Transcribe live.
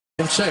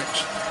6.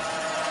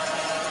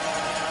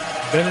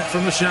 Bennett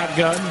from the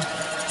shotgun.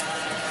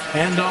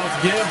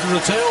 Handoff give to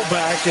the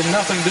tailback, and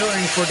nothing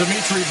doing for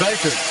Dimitri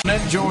Baker.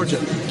 And Georgia.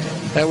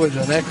 That was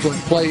an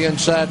excellent play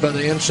inside by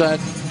the inside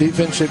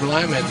defensive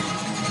lineman.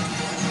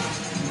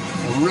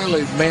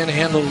 Really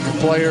manhandled the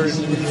player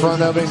in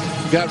front of him,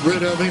 got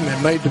rid of him,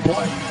 and made the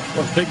play.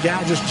 Well, the big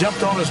guy just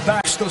jumped on his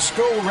back. It's the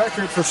school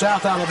record for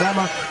South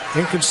Alabama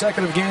in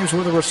consecutive games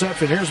with a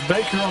reception. Here's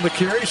Baker on the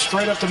carry,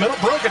 straight up the middle,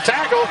 broke a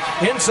tackle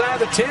inside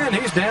the 10.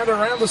 He's down to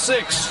around the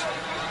 6.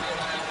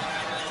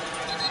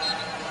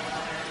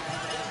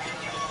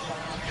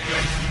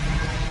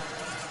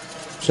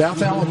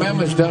 South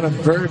Alabama's done a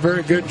very,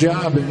 very good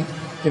job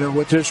in,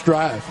 with this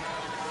drive.